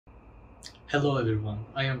Hello everyone,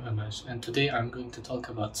 I am Amaj and today I'm going to talk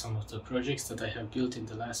about some of the projects that I have built in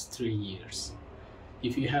the last 3 years.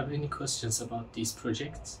 If you have any questions about these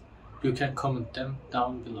projects, you can comment them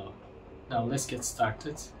down below. Now let's get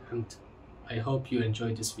started and I hope you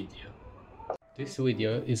enjoy this video. This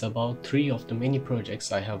video is about 3 of the many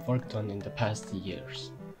projects I have worked on in the past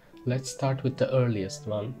years. Let's start with the earliest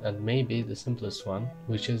one and maybe the simplest one,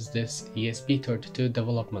 which is this ESP32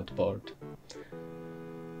 development board.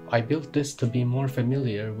 I built this to be more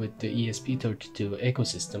familiar with the ESP32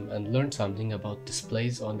 ecosystem and learn something about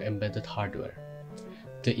displays on embedded hardware.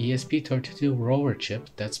 The ESP32 rover chip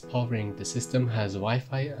that's powering the system has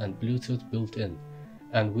Wi-Fi and Bluetooth built in,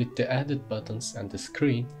 and with the added buttons and the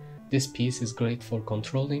screen, this piece is great for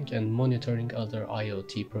controlling and monitoring other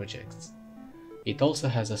IoT projects. It also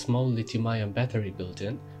has a small lithium-ion battery built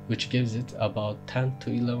in, which gives it about 10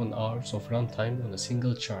 to 11 hours of runtime on a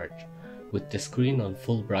single charge, with the screen on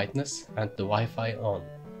full brightness and the Wi-Fi on.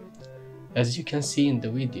 As you can see in the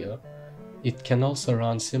video, it can also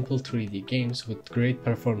run simple 3D games with great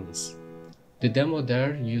performance. The demo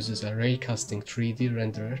there uses a raycasting 3D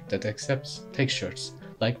renderer that accepts textures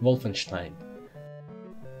like Wolfenstein.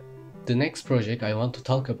 The next project I want to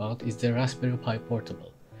talk about is the Raspberry Pi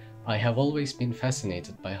Portable. I have always been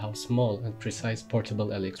fascinated by how small and precise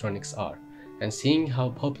portable electronics are, and seeing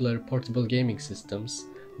how popular portable gaming systems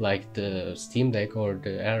like the Steam Deck or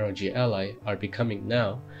the ROG Ally are becoming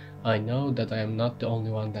now, I know that I am not the only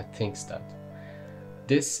one that thinks that.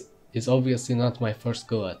 This is obviously not my first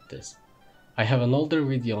go at this. I have an older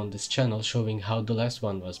video on this channel showing how the last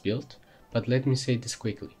one was built, but let me say this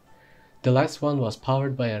quickly. The last one was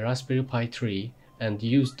powered by a Raspberry Pi 3 and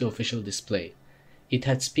used the official display. It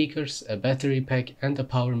had speakers, a battery pack and a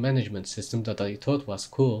power management system that I thought was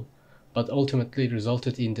cool, but ultimately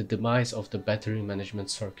resulted in the demise of the battery management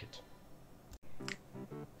circuit.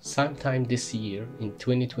 Sometime this year, in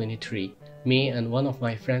 2023, me and one of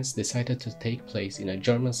my friends decided to take place in a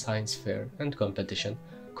German science fair and competition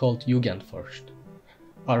called Yugan.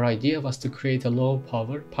 Our idea was to create a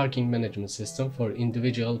low-power parking management system for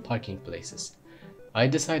individual parking places. I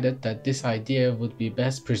decided that this idea would be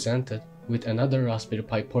best presented with another Raspberry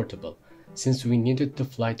Pi Portable, since we needed to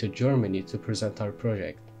fly to Germany to present our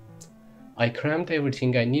project. I crammed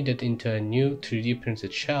everything I needed into a new 3D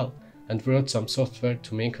printed shell and wrote some software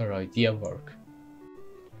to make our idea work.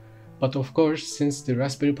 But of course, since the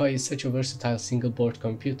Raspberry Pi is such a versatile single board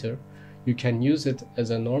computer, you can use it as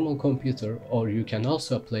a normal computer or you can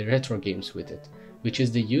also play retro games with it, which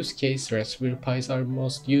is the use case Raspberry Pis are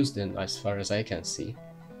most used in as far as I can see.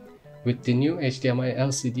 With the new HDMI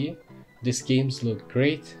LCD, these games look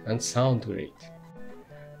great and sound great.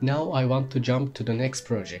 Now I want to jump to the next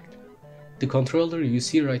project. The controller you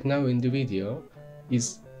see right now in the video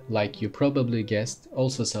is, like you probably guessed,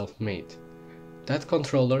 also self-made. That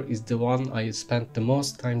controller is the one I spent the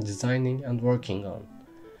most time designing and working on.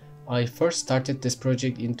 I first started this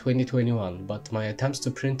project in 2021, but my attempts to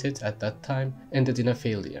print it at that time ended in a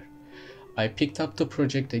failure. I picked up the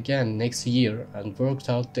project again next year and worked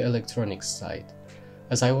out the electronics side.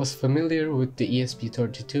 As I was familiar with the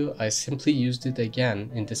ESP32, I simply used it again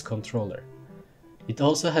in this controller. It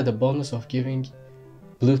also had a bonus of giving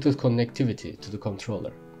Bluetooth connectivity to the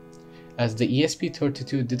controller. As the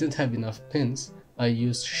ESP32 didn't have enough pins, I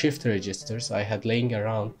used shift registers I had laying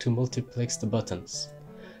around to multiplex the buttons.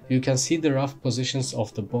 You can see the rough positions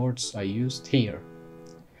of the boards I used here.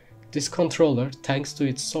 This controller, thanks to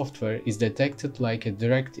its software, is detected like a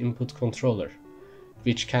direct input controller,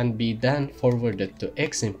 which can be then forwarded to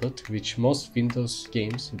X input, which most Windows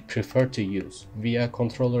games prefer to use via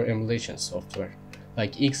controller emulation software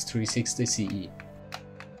like X360CE.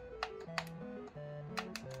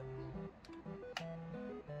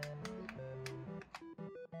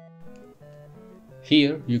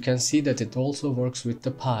 Here you can see that it also works with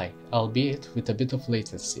the Pi, albeit with a bit of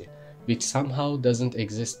latency, which somehow doesn't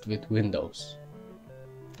exist with Windows.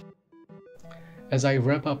 As I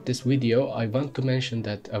wrap up this video, I want to mention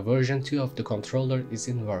that a version 2 of the controller is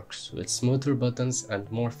in works with smoother buttons and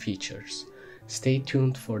more features. Stay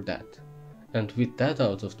tuned for that. And with that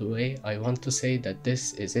out of the way, I want to say that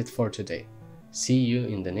this is it for today. See you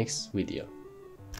in the next video.